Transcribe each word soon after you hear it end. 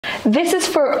This is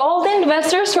for all the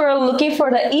investors who are looking for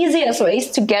the easiest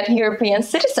ways to get European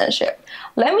citizenship.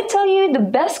 Let me tell you the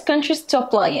best countries to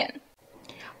apply in.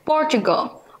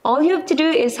 Portugal. All you have to do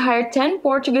is hire 10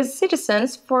 Portuguese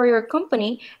citizens for your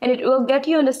company and it will get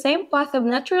you on the same path of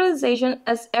naturalization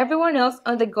as everyone else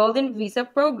on the Golden Visa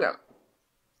program.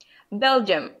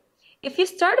 Belgium. If you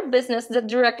start a business that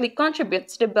directly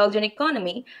contributes to the Belgian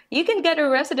economy, you can get a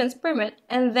residence permit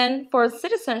and then for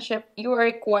citizenship, you are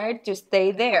required to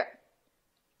stay there.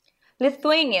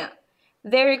 Lithuania.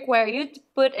 They require you to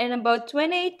put in about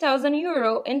 28,000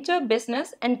 euro into a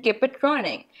business and keep it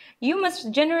running. You must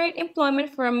generate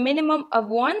employment for a minimum of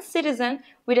one citizen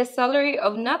with a salary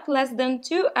of not less than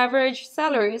 2 average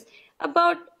salaries,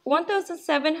 about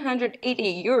 1,780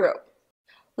 euro.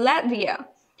 Latvia.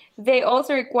 They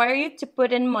also require you to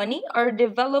put in money or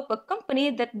develop a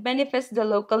company that benefits the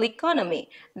local economy.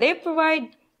 They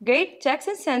provide great tax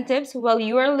incentives while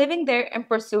you are living there and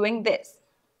pursuing this.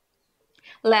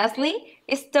 Lastly,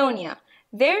 Estonia.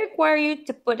 They require you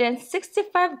to put in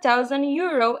 65,000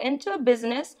 euro into a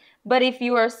business, but if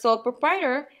you are sole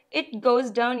proprietor, it goes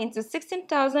down into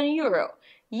 16,000 euro.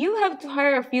 You have to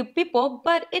hire a few people,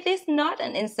 but it is not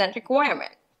an instant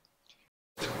requirement.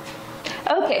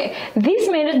 Okay, these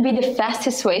may not be the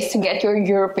fastest ways to get your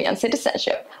European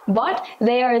citizenship, but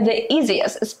they are the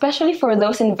easiest, especially for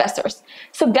those investors.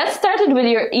 So get started with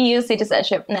your EU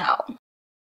citizenship now.